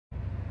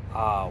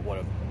Ah, what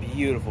a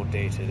beautiful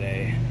day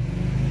today.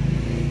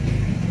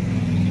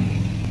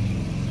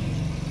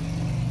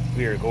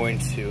 We are going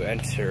to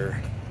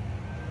enter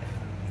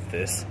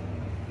this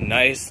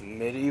nice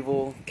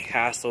medieval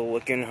castle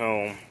looking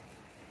home.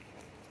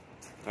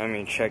 I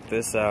mean, check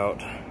this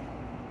out.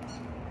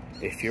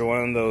 If you're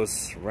one of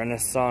those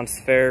Renaissance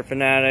fair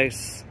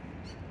fanatics,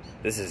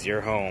 this is your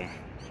home.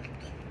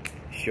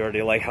 If you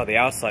already like how the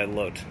outside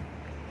looked,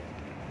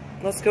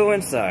 let's go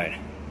inside.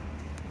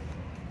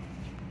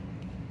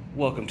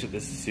 Welcome to the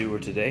sewer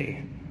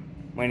today.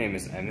 My name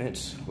is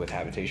Emmett with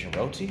Habitation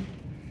Realty.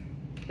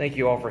 Thank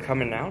you all for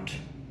coming out.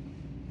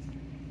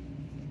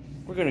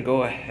 We're gonna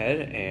go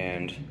ahead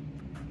and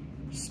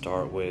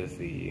start with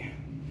the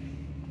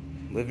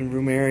living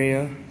room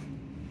area.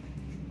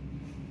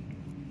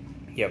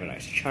 You have a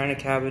nice china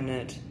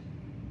cabinet,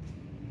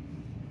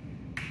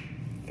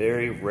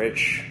 very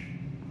rich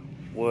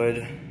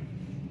wood,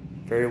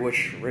 very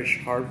rich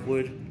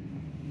hardwood,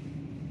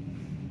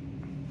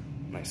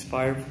 nice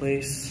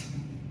fireplace.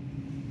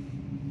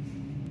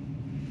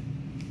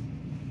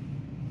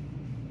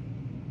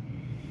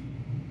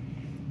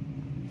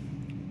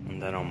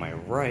 And then on my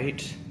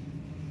right,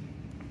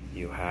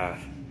 you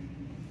have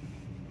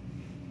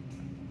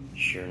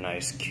your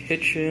nice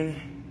kitchen.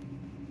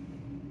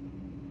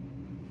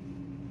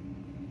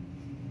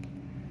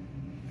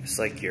 It's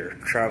like you're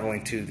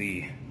traveling to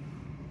the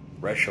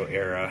retro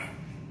era.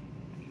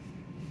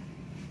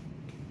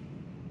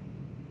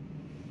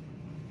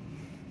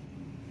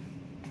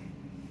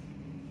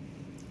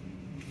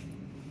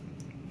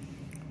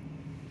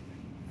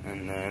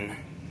 And then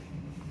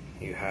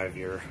you have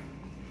your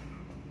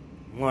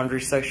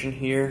laundry section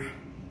here.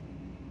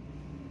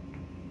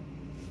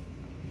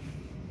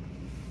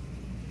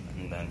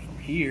 And then from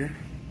here,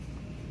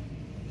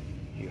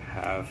 you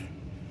have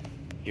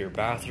your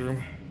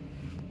bathroom.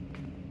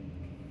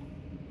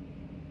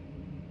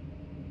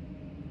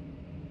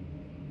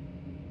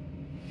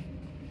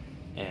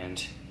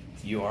 And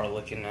you are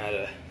looking at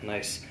a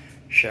nice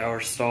shower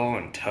stall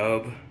and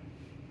tub.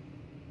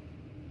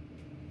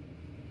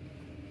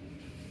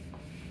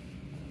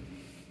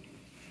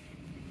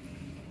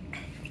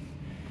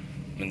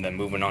 And then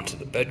moving on to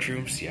the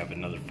bedrooms, you have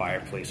another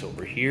fireplace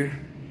over here.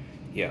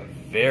 You have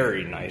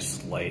very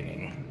nice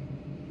lighting.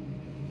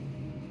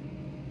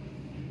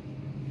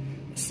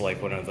 It's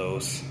like one of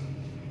those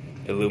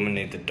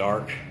illuminate the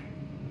dark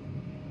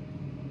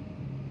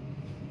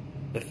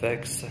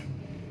effects.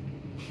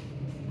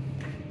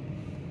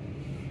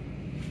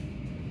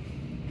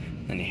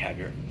 Then you have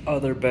your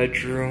other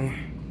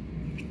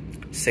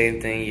bedroom.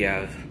 Same thing, you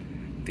have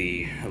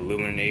the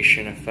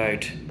illumination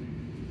effect.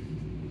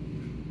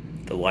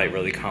 The light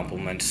really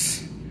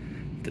complements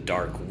the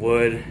dark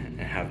wood and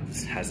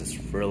has this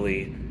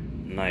really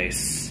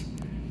nice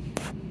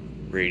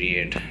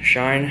radiant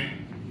shine.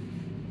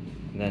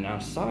 And then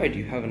outside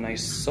you have a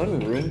nice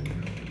sunroom,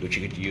 which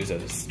you could use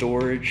as a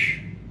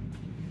storage.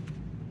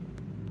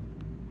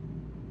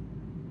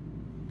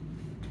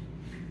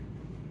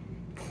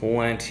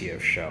 Plenty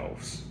of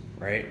shelves,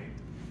 right?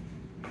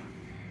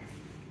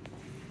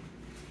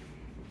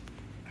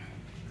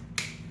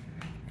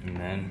 And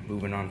then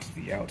moving on to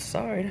the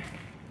outside,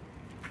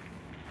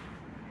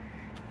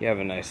 you have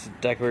a nice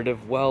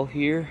decorative well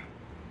here.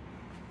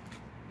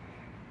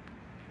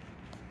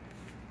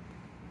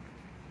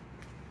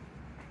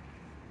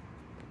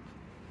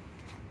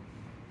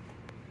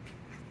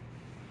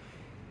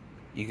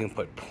 You can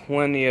put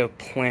plenty of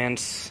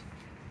plants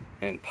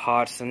and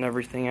pots and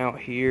everything out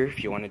here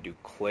if you want to do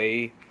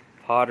clay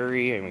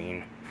pottery. I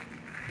mean,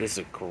 this is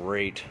a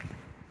great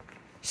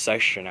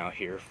section out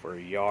here for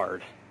a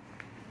yard.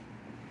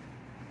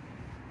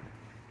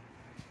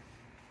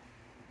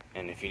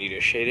 And if you need a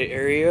shaded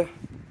area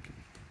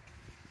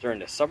during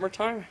the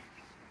summertime,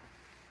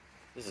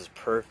 this is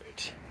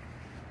perfect.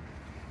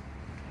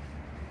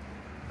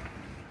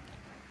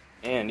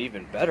 And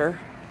even better,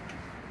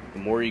 the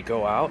more you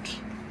go out,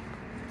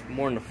 the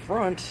more in the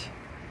front.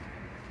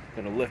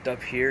 Gonna lift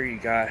up here, you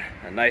got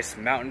a nice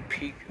mountain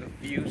peak of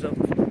views up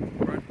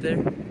front there.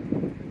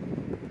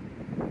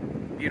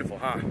 Beautiful,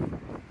 huh?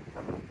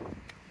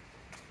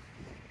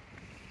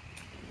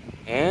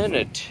 And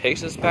it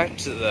takes us back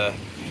to the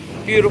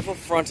beautiful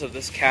front of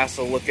this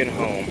castle looking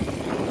home.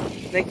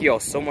 Thank you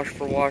all so much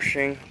for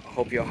watching. I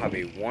hope you all have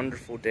a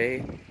wonderful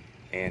day.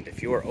 And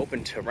if you are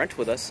open to rent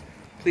with us,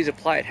 please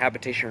apply at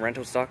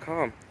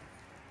habitationrentals.com.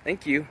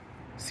 Thank you.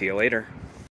 See you later.